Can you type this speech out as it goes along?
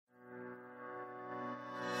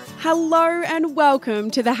Hello and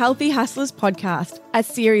welcome to the Healthy Hustlers podcast, a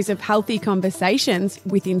series of healthy conversations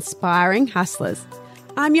with inspiring hustlers.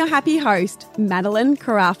 I'm your happy host, Madeline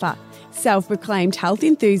Carafa, self-proclaimed health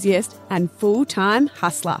enthusiast and full-time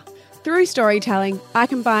hustler. Through storytelling, I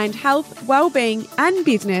combined health, well-being and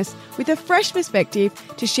business with a fresh perspective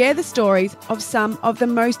to share the stories of some of the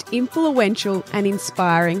most influential and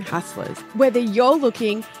inspiring hustlers. Whether you're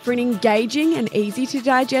looking for an engaging and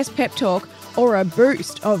easy-to-digest pep talk or a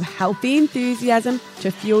boost of healthy enthusiasm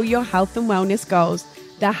to fuel your health and wellness goals,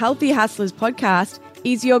 the Healthy Hustlers podcast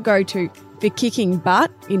is your go-to for kicking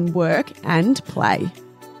butt in work and play.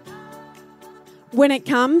 When it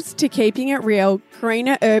comes to keeping it real,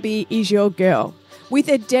 Karina Irby is your girl. With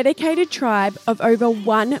a dedicated tribe of over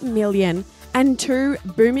 1 million and 2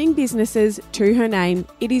 booming businesses to her name,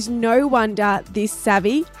 it is no wonder this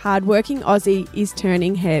savvy, hardworking Aussie is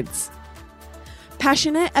turning heads.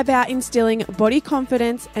 Passionate about instilling body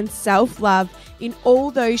confidence and self-love in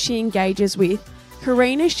all those she engages with,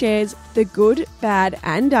 Karina shares the good, bad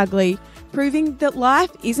and ugly, proving that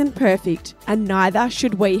life isn't perfect and neither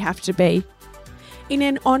should we have to be. In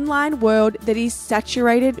an online world that is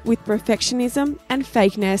saturated with perfectionism and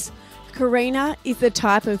fakeness, Karina is the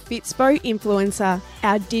type of Fitspo influencer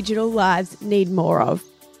our digital lives need more of.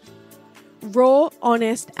 Raw,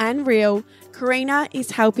 honest and real, Karina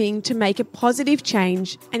is helping to make a positive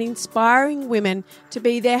change and inspiring women to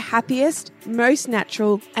be their happiest, most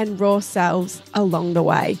natural and raw selves along the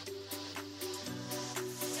way.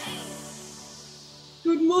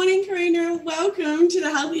 Good morning, Karina. Welcome to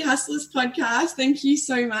the Healthy Hustlers podcast. Thank you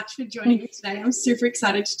so much for joining me today. I'm super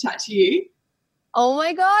excited to chat to you. Oh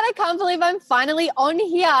my God, I can't believe I'm finally on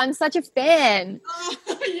here. I'm such a fan. Oh,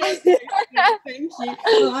 yes, thank you.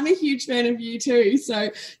 Well, I'm a huge fan of you too, so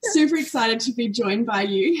super excited to be joined by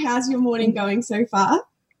you. How's your morning going so far?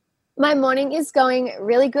 My morning is going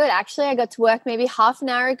really good. Actually, I got to work maybe half an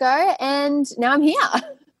hour ago and now I'm here.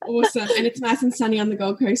 Awesome. And it's nice and sunny on the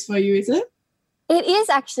Gold Coast for you, is it? It is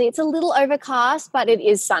actually. It's a little overcast, but it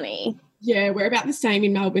is sunny. Yeah, we're about the same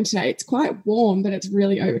in Melbourne today. It's quite warm, but it's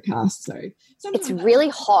really overcast. So it's really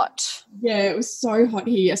hot. Yeah, it was so hot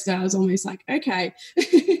here yesterday. I was almost like, okay.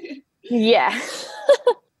 Yeah.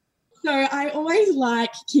 So I always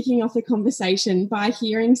like kicking off the conversation by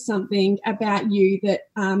hearing something about you that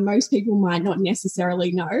most people might not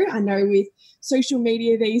necessarily know. I know with social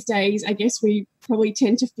media these days, I guess we probably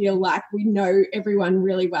tend to feel like we know everyone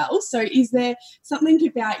really well. So is there something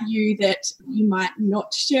about you that you might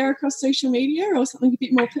not share across social media or something a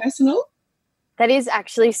bit more personal? That is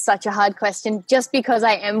actually such a hard question just because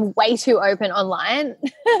I am way too open online.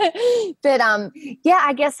 But yeah,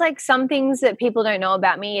 I guess like some things that people don't know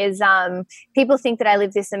about me is people think that I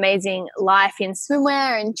live this amazing life in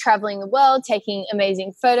swimwear and traveling the world, taking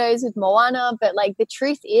amazing photos with Moana. But like the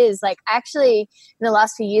truth is like actually in the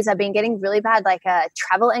last few years, I've been getting really bad like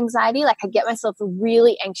travel anxiety. Like I get myself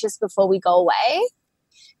really anxious before we go away.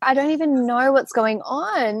 I don't even know what's going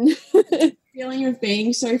on. Feeling of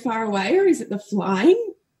being so far away, or is it the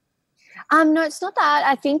flying? No, it's not that.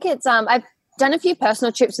 I think it's I've done a few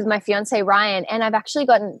personal trips with my fiance Ryan, and I've actually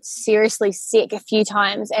gotten seriously sick a few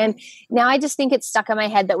times, and now I just think it's stuck in my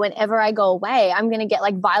head that whenever I go away I'm going to get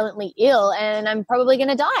like violently ill and I'm probably going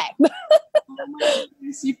to die. Oh my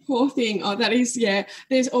goodness, you poor thing. Oh, that is, yeah,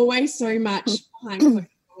 there's always so much behind closed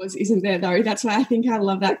doors, isn't there, though? That's why I think I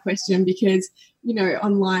love that question, because you know,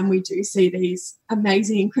 online we do see these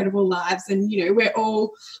amazing, incredible lives, and you know, we're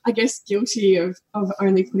all, I guess, guilty of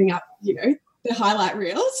only putting up, you know, the highlight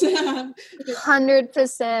reels.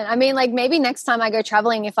 100%. I mean, like maybe next time I go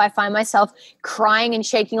traveling, if I find myself crying and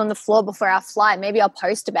shaking on the floor before our flight, maybe I'll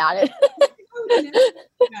post about it.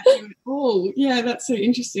 Oh, yeah, that's so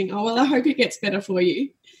interesting. Oh, well, I hope it gets better for you.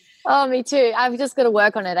 Oh, me too. I've just got to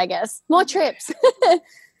work on it, I guess. More trips.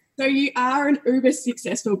 So you are an uber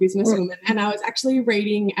successful businesswoman, and I was actually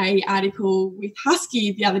reading an article with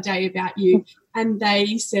Husky the other day about you, and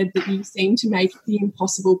they said that you seem to make the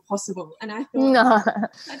impossible possible. And I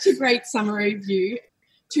thought such a great summary of you.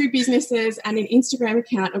 2 businesses and an Instagram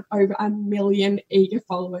account of over 1 million eager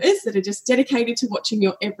followers that are just dedicated to watching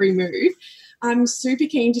your every move. I'm super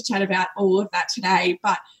keen to chat about all of that today,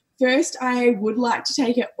 but first, I would like to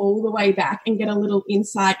take it all the way back and get a little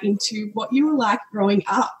insight into what you were like growing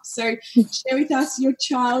up. So share with us your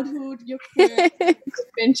childhood, your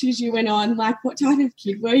adventures you went on. Like, what type of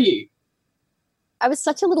kid were you? I was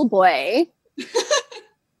such a little boy.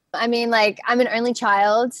 I mean, like, I'm an only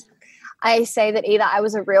child. I say that either I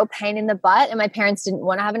was a real pain in the butt and my parents didn't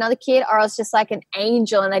want to have another kid, or I was just like an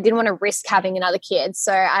angel and I didn't want to risk having another kid.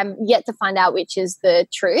 So I'm yet to find out which is the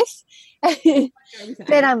truth.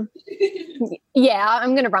 But Yeah,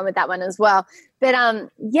 I'm going to run with that one as well. But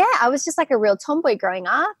yeah, I was just like a real tomboy growing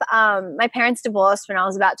up. My parents divorced when I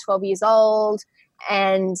was about 12 years old.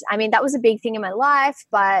 And I mean, that was a big thing in my life.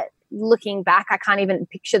 But looking back, I can't even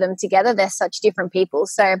picture them together. They're such different people.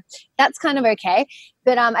 So that's kind of okay.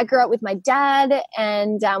 But I grew up with my dad,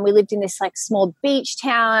 and we lived in this like small beach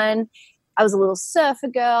town. I was a little surfer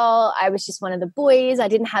girl. I was just one of the boys. I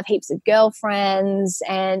didn't have heaps of girlfriends,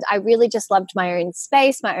 and I really just loved my own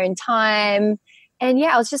space, my own time. And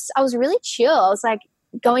yeah, I was really chill. I was like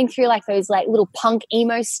going through like those like little punk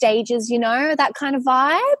emo stages, you know, that kind of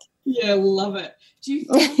vibe. Yeah, love it. Do you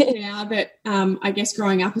think now that, I guess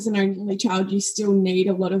growing up as an only child, you still need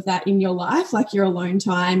a lot of that in your life, like your alone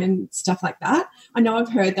time and stuff like that? I know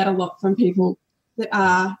I've heard that a lot from people that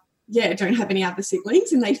are, don't have any other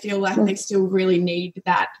siblings, and they feel like they still really need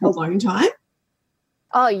that alone time.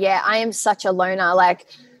 Oh yeah, I am such a loner. Like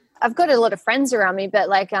I've got a lot of friends around me, but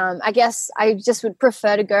like I guess I just would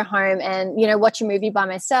prefer to go home and, you know, watch a movie by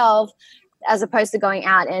myself as opposed to going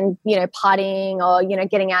out and, you know, partying or, you know,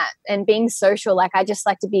 getting out and being social. Like I just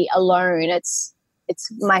like to be alone. It's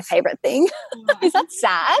my favorite thing. Is that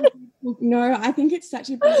sad? No, I think it's such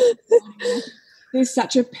a beautiful there's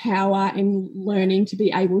such a power in learning to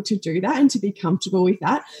be able to do that and to be comfortable with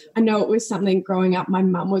that. I know it was something growing up, my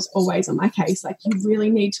mum was always on my case, like you really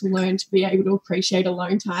need to learn to be able to appreciate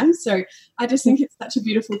alone time. So I just think it's such a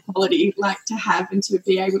beautiful quality like to have and to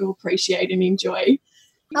be able to appreciate and enjoy.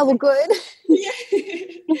 Oh, well, good. Yeah.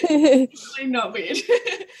 Really not weird.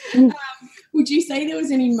 Would you say there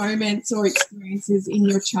was any moments or experiences in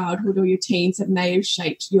your childhood or your teens that may have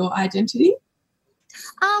shaped your identity?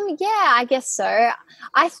 Yeah, I guess so.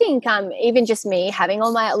 I think even just me having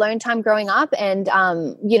all my alone time growing up and,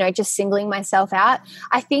 you know, just singling myself out.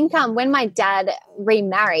 I think when my dad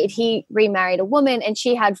remarried, he remarried a woman and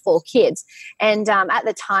she had 4 kids. And at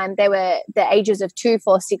the time, they were the ages of 2,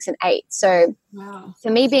 4, 6, and 8. So wow. For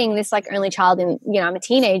me being this like only child and, you know, I'm a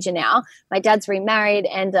teenager now, my dad's remarried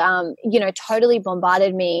and, you know, totally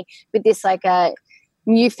bombarded me with this like a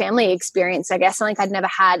new family experience, I guess, something I'd never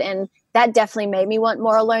had. And that definitely made me want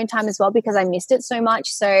more alone time as well because I missed it so much.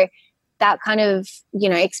 So that kind of, you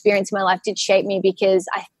know, experience in my life did shape me because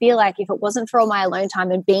I feel like if it wasn't for all my alone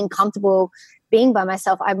time and being comfortable being by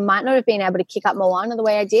myself, I might not have been able to kick up Moana the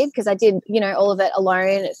way I did because I did, you know, all of it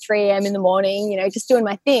alone at 3 a.m. in the morning, you know, just doing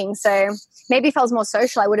my thing. So maybe if I was more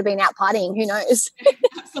social, I would have been out partying. Who knows?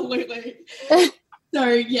 Absolutely. So,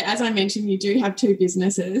 yeah, as I mentioned, you do have 2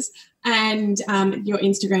 businesses and your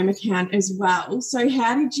Instagram account as well. So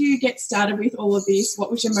how did you get started with all of this? What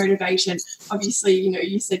was your motivation? Obviously, you know,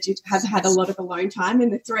 you said you have had a lot of alone time in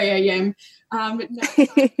the 3 a.m. I'm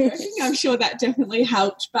sure that definitely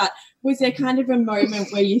helped. But was there kind of a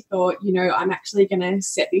moment where you thought, you know, I'm actually going to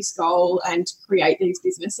set this goal and create these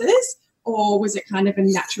businesses? Or was it kind of a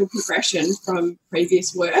natural progression from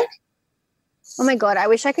previous work? Oh my God, I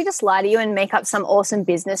wish I could just lie to you and make up some awesome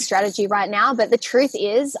business strategy right now. But the truth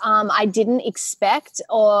is, I didn't expect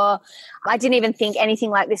or I didn't even think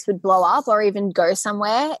anything like this would blow up or even go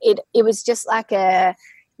somewhere. It was just like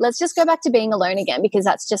let's just go back to being alone again because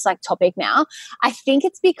that's just like topic now. I think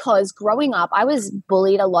it's because growing up, I was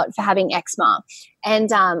bullied a lot for having eczema. And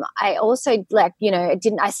I also like, you know,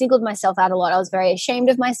 I singled myself out a lot. I was very ashamed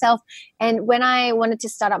of myself. And when I wanted to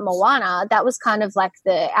start up Moana, that was kind of like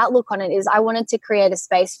the outlook on it is I wanted to create a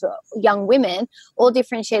space for young women, all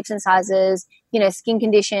different shapes and sizes, you know, skin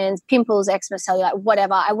conditions, pimples, eczema, cellulite,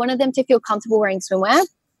 whatever. I wanted them to feel comfortable wearing swimwear.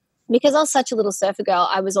 Because I was such a little surfer girl,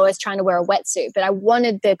 I was always trying to wear a wetsuit, but I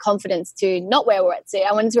wanted the confidence to not wear a wetsuit.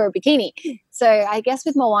 I wanted to wear a bikini. So I guess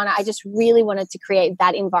with Moana, I just really wanted to create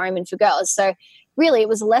that environment for girls. So really, it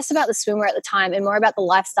was less about the swimwear at the time and more about the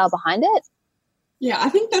lifestyle behind it. Yeah, I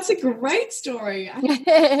think that's a great story.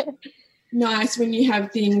 Nice when you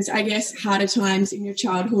have things, I guess, harder times in your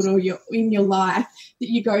childhood or in your life that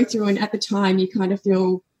you go through and at the time you kind of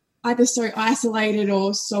feel either so isolated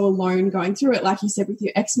or so alone going through it, like you said, with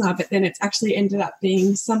your eczema, but then it's actually ended up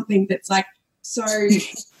being something that's like so,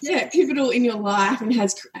 pivotal in your life and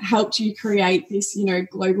has helped you create this, you know,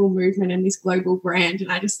 global movement and this global brand.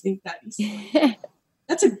 And I just think that is,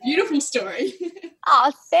 that's a beautiful story.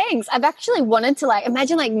 Oh, thanks. I've actually wanted to like,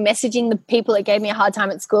 imagine like messaging the people that gave me a hard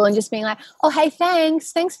time at school and just being like, oh, hey,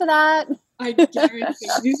 thanks for that. I guarantee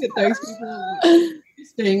you that those people are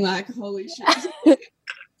just being like, holy shit.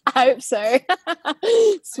 I hope so.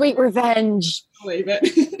 Sweet revenge. Believe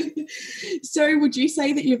it. So would you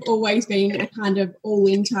say that you've always been a kind of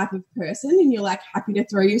all-in type of person and you're like happy to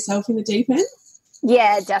throw yourself in the deep end?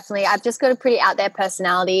 Yeah, definitely. I've just got a pretty out there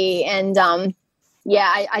personality and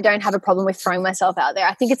I don't have a problem with throwing myself out there.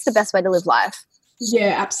 I think it's the best way to live life.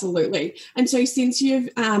 Yeah, absolutely. And so since you've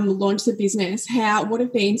launched the business, what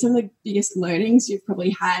have been some of the biggest learnings you've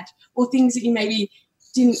probably had, or things that you maybe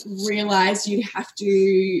didn't realize you'd have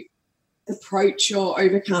to approach or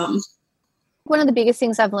overcome? One of the biggest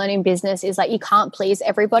things I've learned in business is like you can't please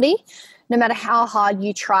everybody, no matter how hard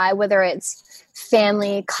you try, whether it's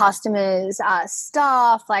family, customers,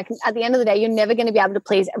 staff. Like at the end of the day, you're never going to be able to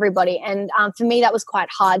please everybody. And for me, that was quite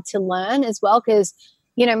hard to learn as well because,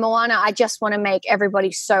 you know, Moana, I just want to make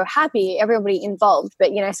everybody so happy, everybody involved.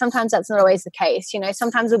 But, you know, sometimes that's not always the case. You know,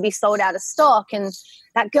 sometimes we'll be sold out of stock and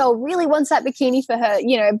that girl really wants that bikini for her,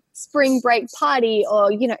 you know, spring break party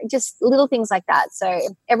or, you know, just little things like that. So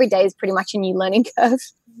every day is pretty much a new learning curve.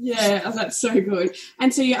 Yeah, that's so good.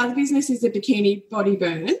 And so your other business is the Bikini Body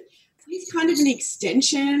Burn. Is kind of an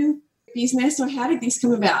extension business, or how did this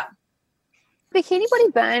come about? Bikini Body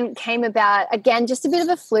Burn came about, again, just a bit of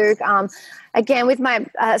a fluke. Again, with my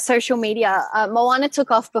social media, Moana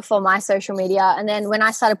took off before my social media. And then when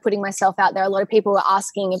I started putting myself out there, a lot of people were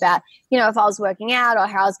asking about, you know, if I was working out or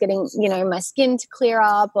how I was getting, you know, my skin to clear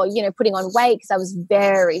up or, you know, putting on weight because I was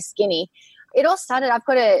very skinny. It all started,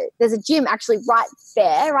 there's a gym actually right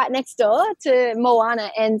there, right next door to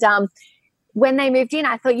Moana. And when they moved in,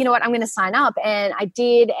 I thought, you know what, I'm going to sign up. And I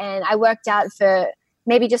did. And I worked out for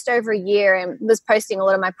maybe just over a year and was posting a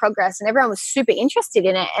lot of my progress. And everyone was super interested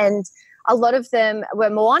in it. And a lot of them were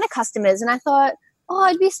Moana customers. And I thought, oh,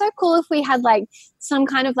 it'd be so cool if we had like some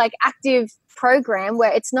kind of like active program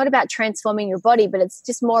where it's not about transforming your body, but it's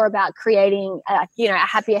just more about creating you know, a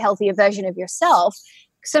happier, healthier version of yourself.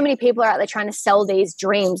 So many people are out there trying to sell these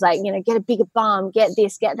dreams, like, you know, get a bigger bum, get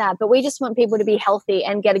this, get that. But we just want people to be healthy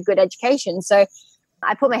and get a good education. So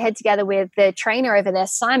I put my head together with the trainer over there,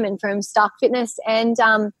 Simon from Stark Fitness. And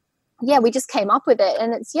yeah, we just came up with it.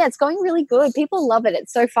 And it's going really good. People love it.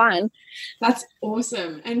 It's so fun. That's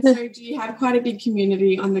awesome. And so do you have quite a big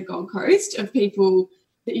community on the Gold Coast of people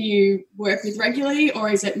that you work with regularly, or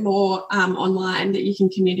is it more online that you can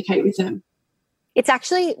communicate with them? It's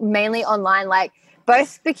actually mainly online. Like,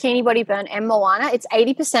 both Bikini Body Burn and Moana, it's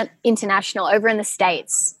 80% international over in the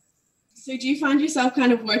States. So do you find yourself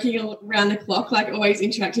kind of working around the clock, like always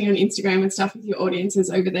interacting on Instagram and stuff with your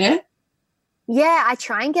audiences over there? Yeah, I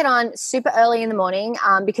try and get on super early in the morning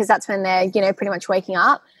because that's when they're, you know, pretty much waking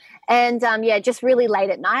up. And yeah, just really late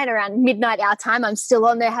at night, around midnight our time, I'm still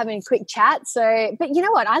on there having a quick chat. So, but you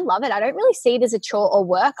know what? I love it. I don't really see it as a chore or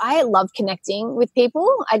work. I love connecting with people.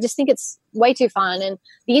 I just think it's way too fun. And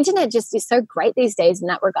the internet just is so great these days in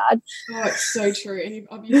that regard. Oh, it's so true. And you've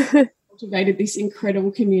obviously cultivated this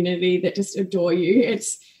incredible community that just adore you.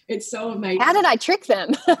 It's so amazing. How did I trick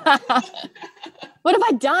them? What have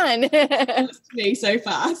I done? Me so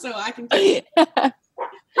far, so I can.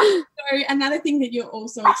 So another thing that you're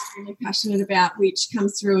also extremely passionate about, which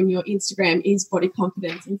comes through on your Instagram, is body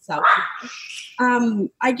confidence and self-love.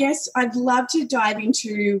 I guess I'd love to dive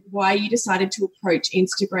into why you decided to approach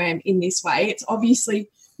Instagram in this way. It's obviously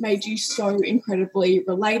made you so incredibly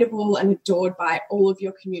relatable and adored by all of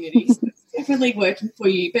your communities. So it's definitely working for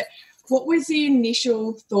you. But what was the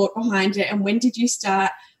initial thought behind it, and when did you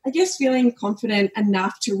start, I guess, feeling confident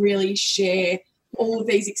enough to really share all of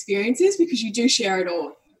these experiences, because you do share it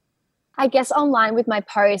all? I guess online with my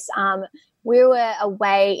posts, we were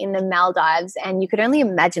away in the Maldives and you could only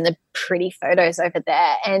imagine the pretty photos over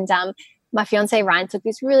there. And my fiance Ryan took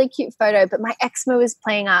this really cute photo, but my eczema was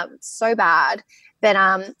playing up so bad that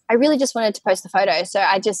I really just wanted to post the photo. So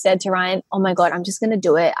I just said to Ryan, oh my God, I'm just going to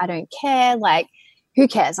do it. I don't care. Like, who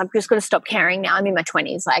cares? I'm just going to stop caring now. I'm in my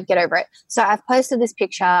 20s. Like, get over it. So I've posted this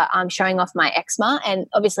picture showing off my eczema. And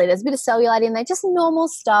obviously there's a bit of cellulite in there, just normal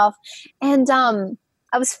stuff. And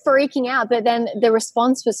I was freaking out. But then the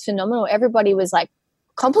response was phenomenal. Everybody was like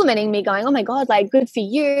complimenting me, going, oh my God, like, good for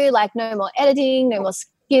you. Like, no more editing, no more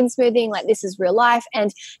skin smoothing, like, this is real life.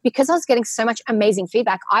 And because I was getting so much amazing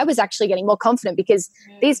feedback, I was actually getting more confident because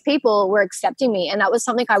these people were accepting me, and that was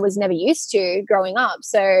something I was never used to growing up.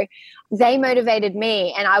 So they motivated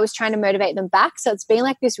me and I was trying to motivate them back. So it's been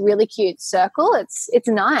like this really cute circle. It's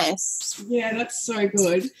nice. Yeah, that's so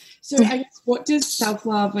good. So I guess, what does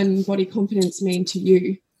self-love and body confidence mean to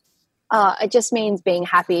you? It just means being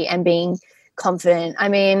happy and being confident. I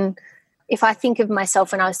mean, if I think of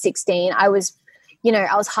myself when I was 16, I was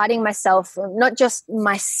hiding myself, not just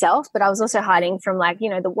myself, but I was also hiding from, like, you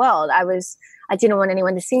know, the world. I didn't want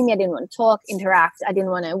anyone to see me. I didn't want to talk, interact. I didn't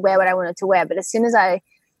want to wear what I wanted to wear. But as soon as I,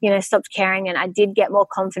 stopped caring and I did get more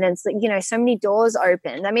confidence, that, so many doors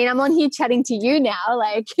opened. I mean, I'm on here chatting to you now.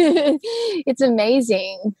 Like, it's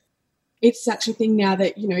amazing. It's such a thing now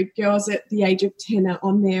that, girls at the age of 10 are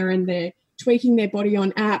on there and they're tweaking their body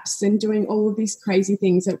on apps and doing all of these crazy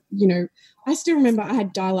things that, you know, I still remember I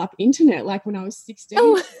had dial-up internet like when I was 16.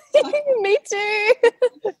 Oh, me too.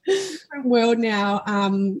 Different world now,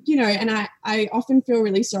 you know, and I often feel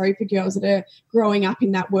really sorry for girls that are growing up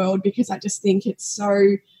in that world, because I just think it's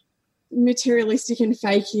so materialistic and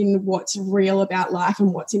fake in what's real about life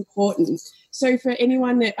and what's important. So for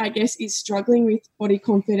anyone that I guess is struggling with body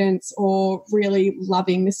confidence or really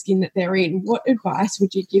loving the skin that they're in, what advice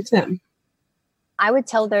would you give them? I would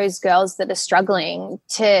tell those girls that are struggling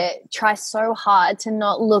to try so hard to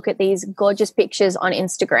not look at these gorgeous pictures on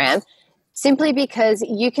Instagram, simply because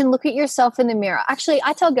you can look at yourself in the mirror. Actually,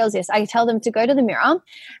 I tell girls this. I tell them to go to the mirror,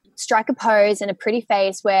 strike a pose and a pretty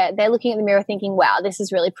face where they're looking at the mirror thinking, wow, this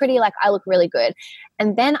is really pretty. Like, I look really good.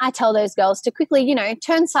 And then I tell those girls to quickly, you know,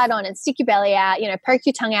 turn side on and stick your belly out, you know, poke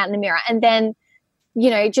your tongue out in the mirror, and then, you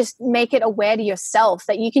know, just make it aware to yourself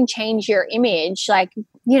that you can change your image, like,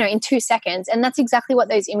 you know, in 2 seconds. And that's exactly what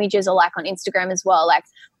those images are like on Instagram as well. Like,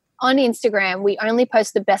 on Instagram, we only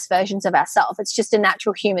post the best versions of ourselves. It's just a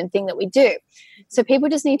natural human thing that we do. So people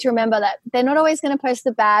just need to remember that they're not always going to post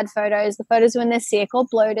the bad photos, the photos when they're sick or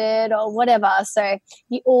bloated or whatever. So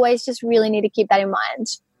you always just really need to keep that in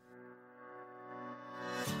mind.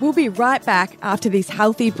 We'll be right back after this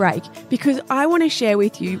healthy break, because I want to share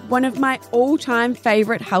with you one of my all-time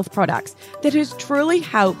favourite health products that has truly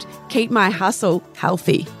helped keep my hustle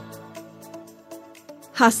healthy.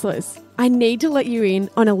 Hustlers, I need to let you in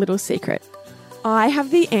on a little secret. I have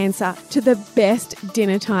the answer to the best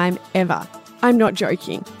dinner time ever. I'm not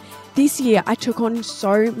joking. This year I took on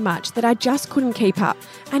so much that I just couldn't keep up,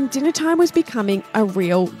 and dinner time was becoming a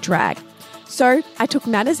real drag. So I took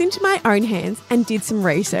matters into my own hands and did some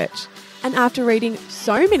research. And after reading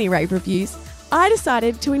so many rave reviews, I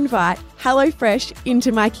decided to invite HelloFresh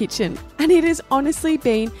into my kitchen. And it has honestly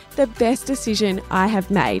been the best decision I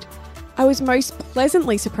have made. I was most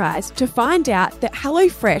pleasantly surprised to find out that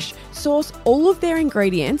HelloFresh source all of their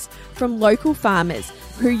ingredients from local farmers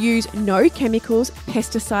who use no chemicals,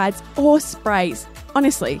 pesticides, or sprays.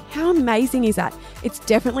 Honestly, how amazing is that? It's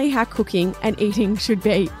definitely how cooking and eating should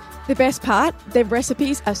be. The best part, their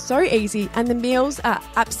recipes are so easy and the meals are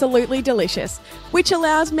absolutely delicious, which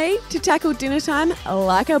allows me to tackle dinner time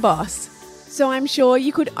like a boss. So I'm sure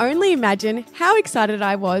you could only imagine how excited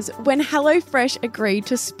I was when HelloFresh agreed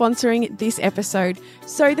to sponsoring this episode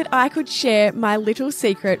so that I could share my little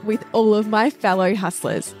secret with all of my fellow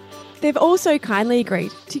hustlers. They've also kindly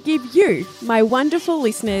agreed to give you, my wonderful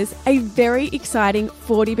listeners, a very exciting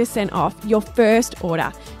 40% off your first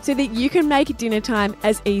order so that you can make dinner time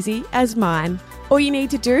as easy as mine. All you need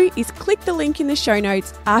to do is click the link in the show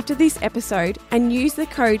notes after this episode and use the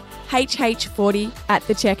code HH40 at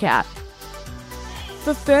the checkout.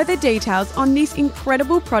 For further details on this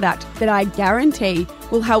incredible product that I guarantee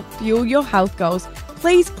will help fuel your health goals,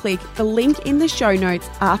 please click the link in the show notes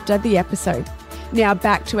after the episode. Now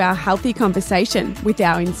back to our healthy conversation with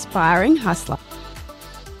our inspiring hustler.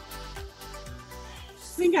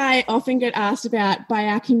 Something I often get asked about by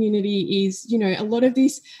our community is, you know, a lot of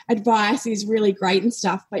this advice is really great and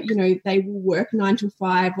stuff, but, you know, they will work 9 to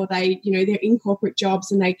 5 or they, you know, they're in corporate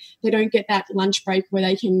jobs and they don't get that lunch break where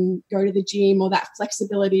they can go to the gym or that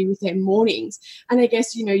flexibility with their mornings. And I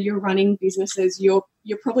guess, you know, you're running businesses, you're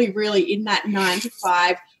probably really in that 9 to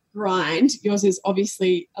 5 grind. Yours is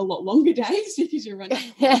obviously a lot longer days because you're running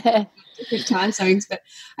different time zones. But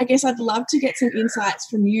I guess I'd love to get some insights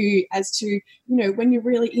from you as to, you know, when you're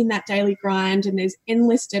really in that daily grind and there's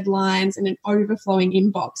endless deadlines and an overflowing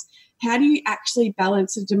inbox, how do you actually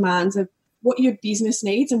balance the demands of what your business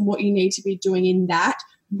needs and what you need to be doing in that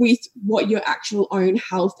with what your actual own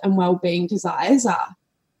health and well-being desires are?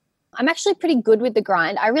 I'm actually pretty good with the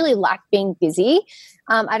grind. I really like being busy.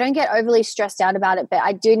 I don't get overly stressed out about it, but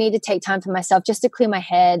I do need to take time for myself just to clear my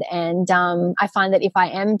head. And I find that if I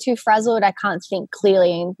am too frazzled, I can't think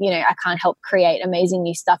clearly and, you know, I can't help create amazing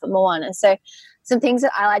new stuff at Moana. So some things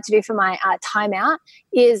that I like to do for my time out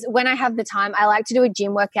is when I have the time, I like to do a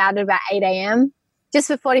gym workout at about 8 a.m. just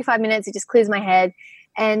for 45 minutes. It just clears my head.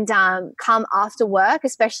 And come after work,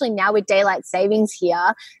 especially now with daylight savings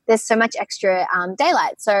here, there's so much extra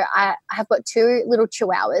daylight. So I have got 2 little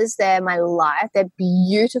chihuahuas. They're my life. They're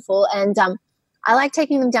beautiful. And I like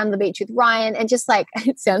taking them down to the beach with Ryan and just like,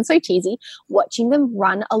 it sounds so cheesy, watching them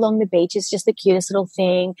run along the beach is just the cutest little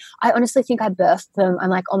thing. I honestly think I birthed them. I'm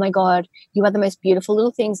like, oh my God, you are the most beautiful little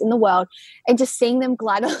things in the world. And just seeing them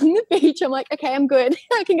glide along the beach, I'm like, okay, I'm good.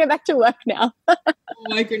 I can go back to work now. Oh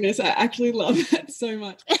my goodness, I actually love that so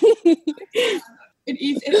much.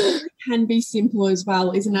 It can be simple as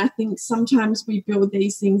well, isn't it? I think sometimes we build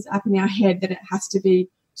these things up in our head that it has to be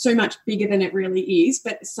so much bigger than it really is,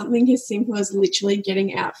 but something as simple as literally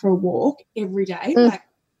getting out for a walk every day. Like,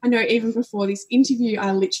 I know even before this interview,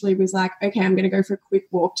 I literally was like, okay, I'm going to go for a quick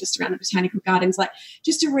walk just around the botanical gardens, like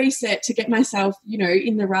just to reset, to get myself, you know,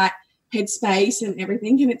 in the right headspace and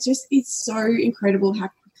everything. And it's so incredible how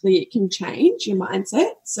quickly it can change your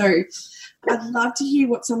mindset. So I'd love to hear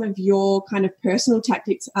what some of your kind of personal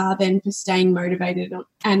tactics are then for staying motivated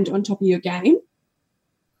and on top of your game.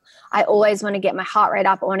 I always want to get my heart rate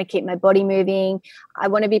up. I want to keep my body moving. I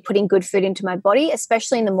want to be putting good food into my body,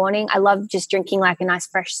 especially in the morning. I love just drinking like a nice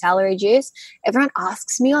fresh celery juice. Everyone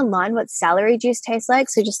asks me online what celery juice tastes like.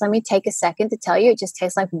 So just let me take a second to tell you. It just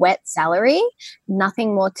tastes like wet celery,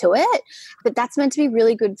 nothing more to it. But that's meant to be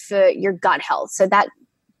really good for your gut health. So that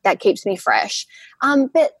keeps me fresh.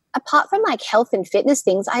 But apart from like health and fitness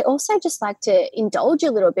things, I also just like to indulge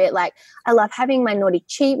a little bit. Like I love having my naughty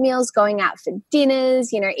cheat meals, going out for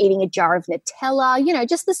dinners, you know, eating a jar of Nutella, you know,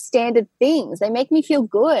 just the standard things. They make me feel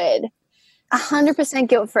good. 100%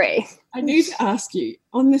 guilt-free. I need to ask you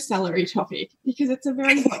on the celery topic, because it's a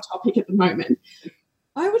very hot topic at the moment.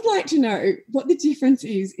 I would like to know what the difference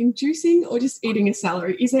is in juicing or just eating a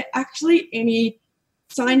celery. Is there actually any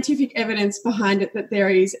scientific evidence behind it that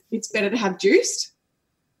it's better to have juiced?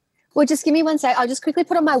 Well, just give me one sec. I'll just quickly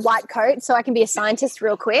put on my white coat so I can be a scientist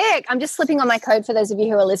real quick. I'm just slipping on my coat for those of you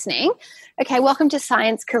who are listening. Okay, welcome to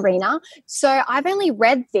Science, Karina. So I've only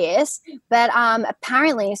read this, but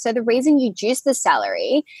apparently, so the reason you juice the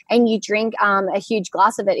celery and you drink a huge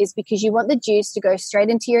glass of it is because you want the juice to go straight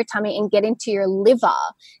into your tummy and get into your liver.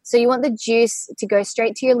 So you want the juice to go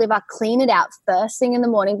straight to your liver, clean it out first thing in the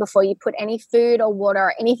morning before you put any food or water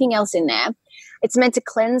or anything else in there. It's meant to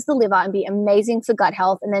cleanse the liver and be amazing for gut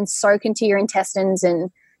health, and then soak into your intestines and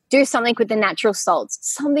do something with the natural salts,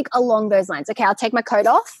 something along those lines. Okay, I'll take my coat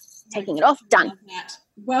off. Taking it off. Done.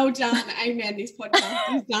 Well done. Amen. This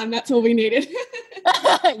podcast is done. That's all we needed.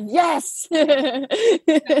 Yes. No,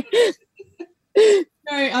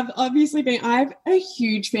 I'm a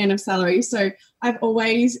huge fan of celery. So I've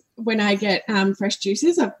always, when I get fresh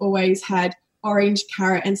juices, I've always had orange,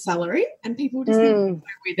 carrot, and celery. And people just think it's so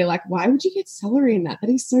weird. They're like, why would you get celery in that?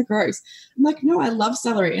 That is so gross. I'm like, no, I love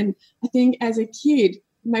celery. And I think as a kid,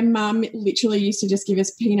 my mum literally used to just give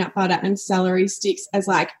us peanut butter and celery sticks as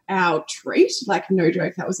like our treat. Like, no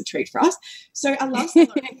joke, that was a treat for us. So I love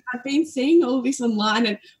celery. I've been seeing all this online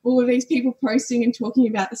and all of these people posting and talking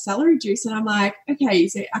about the celery juice. And I'm like, okay,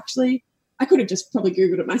 is it actually, I could have just probably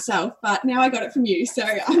Googled it myself, but now I got it from you. So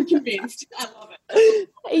I'm convinced. I love it.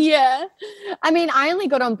 Yeah. I mean, I only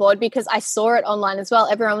got on board because I saw it online as well.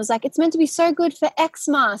 Everyone was like, it's meant to be so good for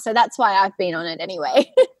eczema. So that's why I've been on it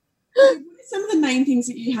anyway. What are some of the main things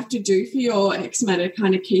that you have to do for your eczema to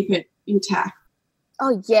kind of keep it intact?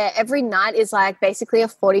 Oh, yeah. Every night is like basically a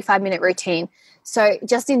 45-minute routine. So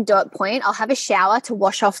just in dot point, I'll have a shower to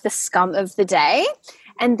wash off the scum of the day.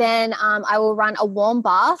 And then I will run a warm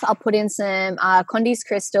bath. I'll put in some Condy's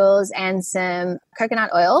crystals and some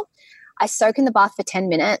coconut oil. I soak in the bath for 10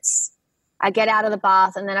 minutes. I get out of the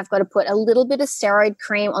bath, and then I've got to put a little bit of steroid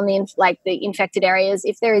cream on the infected areas,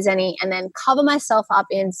 if there is any, and then cover myself up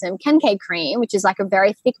in some Kenkey cream, which is like a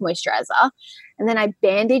very thick moisturizer. And then I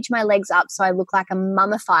bandage my legs up so I look like a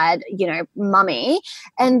mummified, mummy.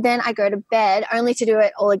 And then I go to bed, only to do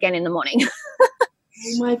it all again in the morning.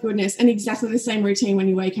 Oh my goodness. And exactly the same routine when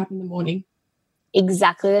you wake up in the morning.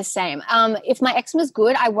 Exactly the same. If my eczema is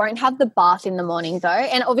good, I won't have the bath in the morning though.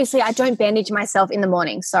 And obviously I don't bandage myself in the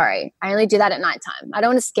morning. Sorry. I only do that at nighttime. I don't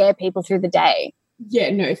want to scare people through the day. Yeah,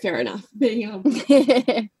 no, fair enough.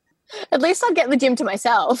 At least I'll get the gym to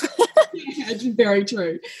myself. Yeah, very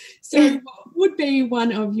true. So what would be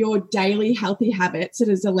one of your daily healthy habits that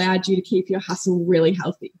has allowed you to keep your hustle really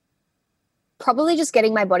healthy? Probably just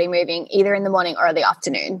getting my body moving either in the morning or the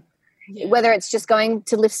afternoon. Yeah. Whether it's just going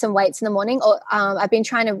to lift some weights in the morning or I've been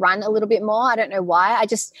trying to run a little bit more. I don't know why.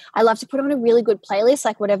 I love to put on a really good playlist,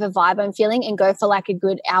 like whatever vibe I'm feeling, and go for like a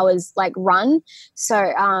good hour's like run. So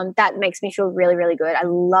that makes me feel really, really good. I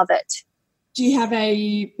love it. Do you have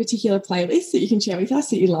a particular playlist that you can share with us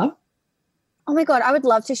that you love? Oh my God, I would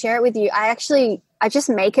love to share it with you. I just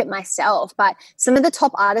make it myself, but some of the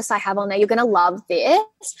top artists I have on there, you're going to love this.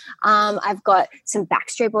 I've got some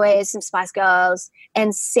Backstreet Boys, some Spice Girls,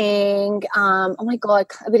 and Sing. Oh my God,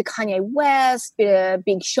 a bit of Kanye West, a bit of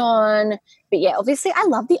Big Sean. But yeah, obviously I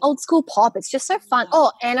love the old school pop. It's just so fun.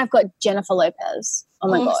 Oh, and I've got Jennifer Lopez. Oh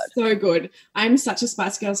my God. So good. I'm such a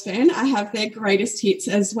Spice Girls fan. I have their greatest hits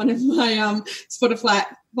as one of my Spotify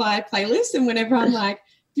playlists. And whenever I'm like,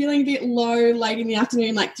 feeling a bit low late in the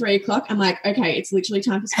afternoon, like 3 o'clock, I'm like, okay, it's literally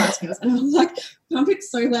time for Spice Girls. And I'll like pump it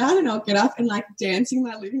so loud and I'll get up and like dance in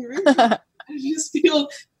my living room. I just feel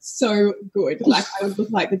so good. Like I would look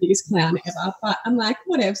like the biggest clown ever. But I'm like,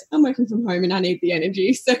 whatever. I'm working from home and I need the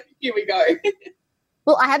energy. So here we go.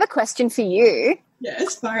 Well, I have a question for you.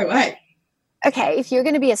 Yes, far away. Okay, if you're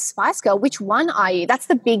going to be a Spice Girl, which one are you? That's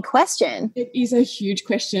the big question. It is a huge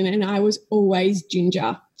question, and I was always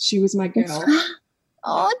Ginger. She was my girl.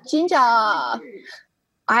 Oh, Ginger.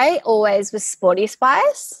 I always was Sporty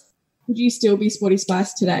Spice. Would you still be Sporty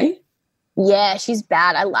Spice today? Yeah, she's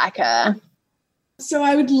bad. I like her. So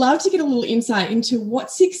I would love to get a little insight into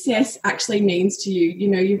what success actually means to you. You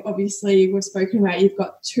know, we've spoken about you've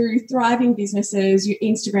got 2 thriving businesses, your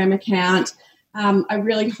Instagram account. I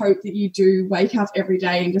really hope that you do wake up every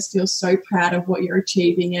day and just feel so proud of what you're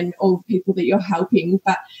achieving and all the people that you're helping.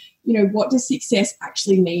 But, you know, what does success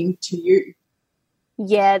actually mean to you?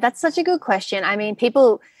 Yeah, that's such a good question. I mean,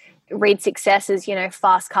 people read success as, you know,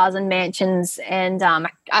 fast cars and mansions. And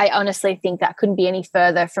I honestly think that couldn't be any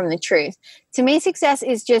further from the truth. To me, success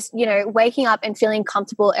is just, you know, waking up and feeling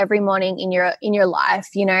comfortable every morning in your life.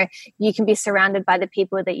 You know, you can be surrounded by the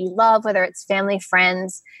people that you love, whether it's family,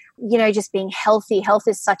 friends, you know, just being healthy. Health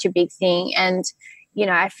is such a big thing. And, you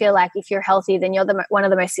know, I feel like if you're healthy, then you're one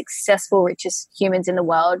of the most successful, richest humans in the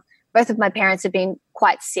world. Both of my parents have been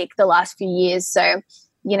quite sick the last few years. So,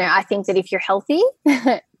 you know, I think that if you're healthy,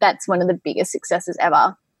 that's one of the biggest successes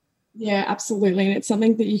ever. Yeah, absolutely. And it's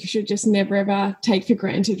something that you should just never, ever take for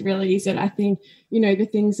granted, really, is it? I think, you know, the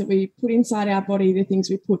things that we put inside our body, the things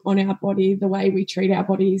we put on our body, the way we treat our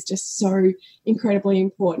body is just so incredibly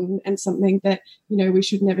important and something that, you know, we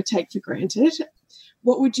should never take for granted.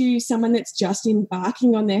 What would you, someone that's just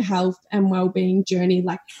embarking on their health and wellbeing journey,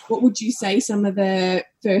 like what would you say some of the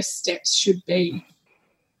first steps should be?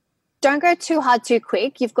 Don't go too hard too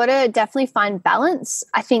quick. You've got to definitely find balance.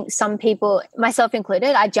 I think some people, myself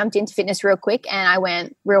included, I jumped into fitness real quick and I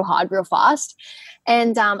went real hard, real fast.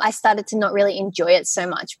 And I started to not really enjoy it so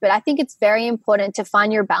much. But I think it's very important to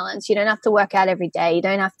find your balance. You don't have to work out every day. You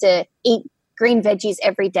don't have to eat green veggies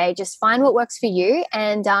every day. Just find what works for you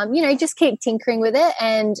and, you know, just keep tinkering with it.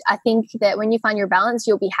 And I think that when you find your balance,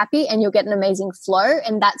 you'll be happy and you'll get an amazing flow.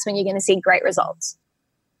 And that's when you're going to see great results.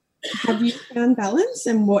 Have you found balance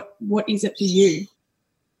and what is it for you?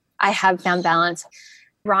 I have found balance.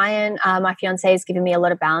 Ryan, my fiance, has given me a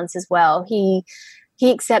lot of balance as well. He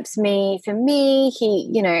accepts me for me. He,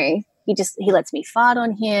 you know, he lets me fart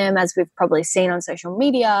on him, as we've probably seen on social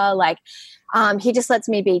media. Like, he just lets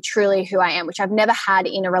me be truly who I am, which I've never had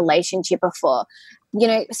in a relationship before. You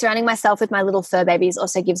know, surrounding myself with my little fur babies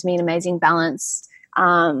also gives me an amazing balance.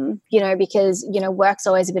 You know, because, you know, work's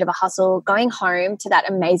always a bit of a hustle. Going home to that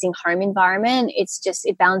amazing home environment,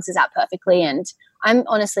 it balances out perfectly. And I'm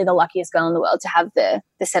honestly the luckiest girl in the world to have the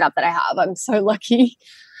setup that I have. I'm so lucky.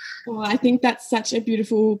 Well, I think that's such a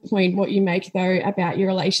beautiful point, what you make, though, about your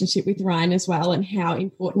relationship with Ryan as well, and how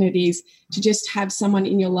important it is to just have someone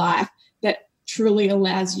in your life that truly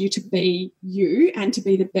allows you to be you and to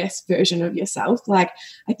be the best version of yourself. Like,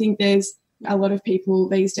 I think there's a lot of people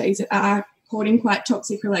these days that are caught in quite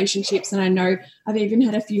toxic relationships, and I know I've even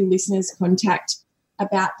had a few listeners contact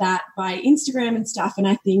about that by Instagram and stuff, and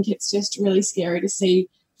I think it's just really scary to see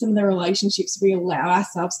some of the relationships we allow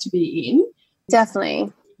ourselves to be in.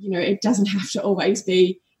 Definitely. You know, it doesn't have to always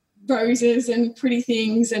be roses and pretty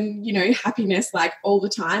things and, you know, happiness like all the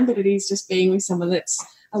time, but it is just being with someone that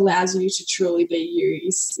allows you to truly be you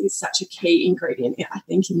is such a key ingredient, I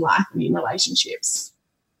think, in life and in relationships.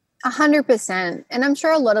 100%. And I'm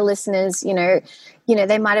sure a lot of listeners, you know,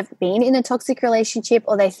 they might have been in a toxic relationship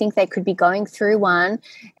or they think they could be going through one.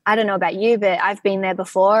 I don't know about you, but I've been there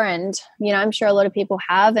before, and, you know, I'm sure a lot of people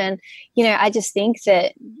have. And, you know, I just think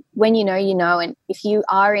that when you know, and if you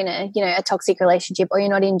are in a toxic relationship or you're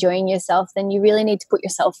not enjoying yourself, then you really need to put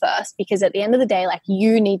yourself first, because at the end of the day, like,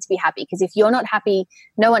 you need to be happy, because if you're not happy,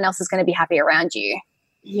 no one else is going to be happy around you.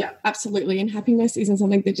 Yeah, absolutely. And happiness isn't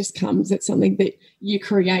something that just comes. It's something that you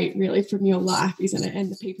create really from your life, isn't it?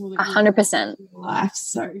 And the people that 100% in your life.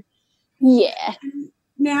 So, yeah.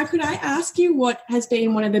 Now, could I ask you what has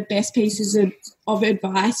been one of the best pieces of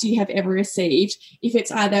advice you have ever received, if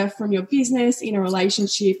it's either from your business, in a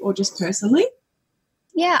relationship, or just personally?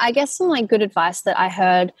 Yeah, I guess some like good advice that I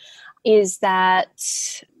heard is that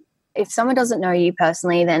if someone doesn't know you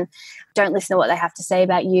personally, then don't listen to what they have to say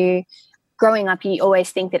about you. Growing up, you always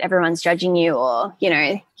think that everyone's judging you, or, you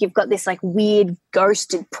know, you've got this like weird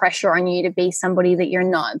ghosted pressure on you to be somebody that you're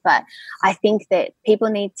not. But I think that people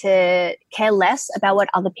need to care less about what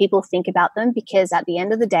other people think about them, because at the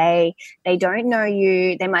end of the day, they don't know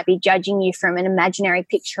you. They might be judging you from an imaginary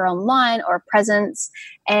picture online or a presence,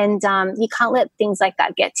 and you can't let things like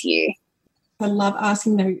that get to you. I love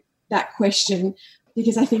asking that question.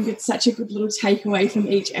 because I think it's such a good little takeaway from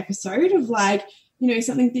each episode of like, you know,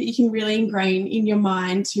 something that you can really ingrain in your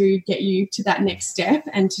mind to get you to that next step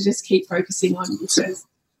and to just keep focusing on, because,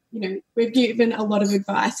 you know, we've given a lot of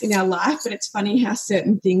advice in our life, but it's funny how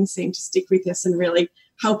certain things seem to stick with us and really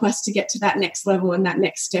help us to get to that next level and that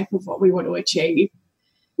next step of what we want to achieve.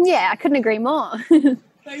 Yeah, I couldn't agree more.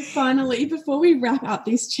 So finally, before we wrap up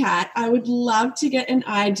this chat, I would love to get an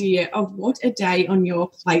idea of what a day on your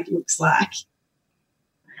plate looks like.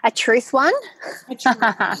 A truth one? A truth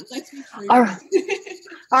one. Let's be truthful.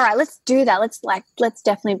 All right, let's do that. Let's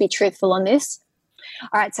definitely be truthful on this.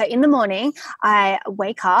 All right, so in the morning, I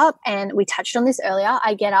wake up, and we touched on this earlier.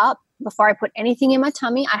 I get up. Before I put anything in my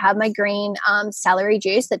tummy, I have my green celery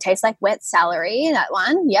juice that tastes like wet celery, that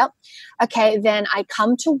one. Yep. Okay, then I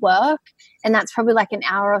come to work, and that's probably like an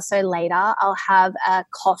hour or so later. I'll have a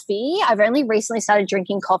coffee. I've only recently started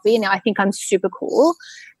drinking coffee, and now I think I'm super cool.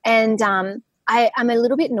 And I'm a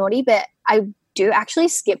little bit naughty, but I do actually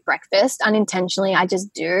skip breakfast unintentionally. I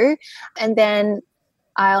just do. And then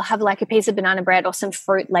I'll have like a piece of banana bread or some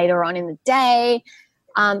fruit later on in the day.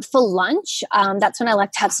 For lunch, that's when I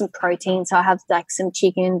like to have some protein. So I have like some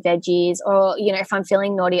chicken, veggies, or, you know, if I'm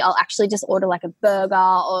feeling naughty, I'll actually just order like a burger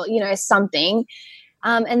or, you know, something.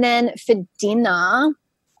 And then for dinner,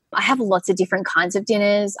 I have lots of different kinds of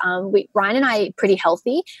dinners. Ryan and I eat pretty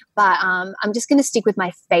healthy, but I'm just going to stick with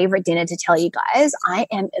my favorite dinner to tell you guys. I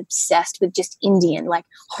am obsessed with just Indian, like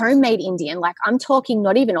homemade Indian. Like I'm talking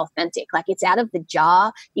not even authentic. Like it's out of the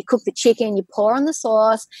jar. You cook the chicken, you pour on the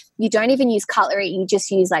sauce. You don't even use cutlery. You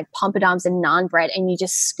just use like pompadums and naan bread, and you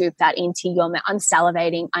just scoop that into your mouth. I'm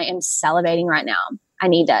salivating. I am salivating right now. I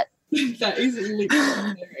need that. That is literally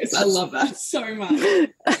hilarious. I love that so much.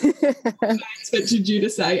 I expected you to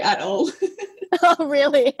say at all. Oh,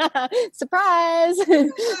 really? Surprise.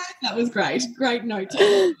 That was great. Great note.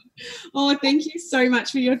 Oh, thank you so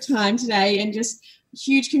much for your time today, and just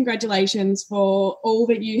huge congratulations for all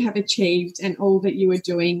that you have achieved and all that you are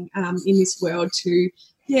doing in this world to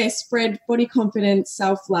spread body confidence,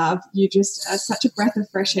 self-love. You just are such a breath of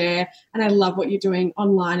fresh air, and I love what you're doing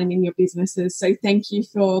online and in your businesses. So thank you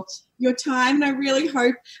for your time, and I really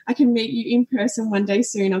hope I can meet you in person one day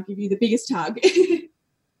soon. I'll give you the biggest hug.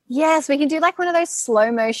 Yes, we can do like one of those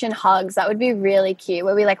slow motion hugs. That would be really cute,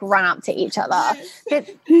 where we like run up to each other.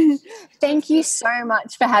 Yes. But thank you so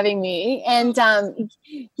much for having me. And,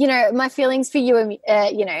 you know, my feelings for you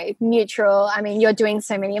are, you know, mutual. I mean, you're doing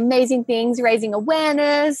so many amazing things, raising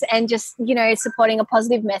awareness and just, you know, supporting a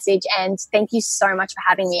positive message. And thank you so much for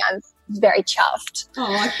having me. I'm very chuffed.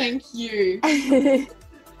 Oh, thank you.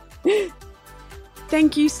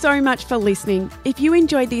 Thank you so much for listening. If you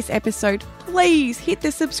enjoyed this episode, please hit the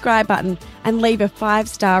subscribe button and leave a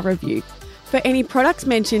 5-star review. For any products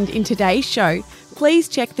mentioned in today's show, please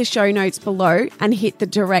check the show notes below and hit the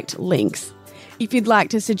direct links. If you'd like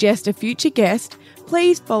to suggest a future guest,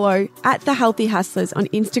 please follow @TheHealthyHustlers on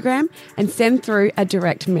Instagram and send through a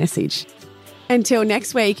direct message. Until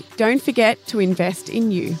next week, don't forget to invest in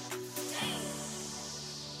you.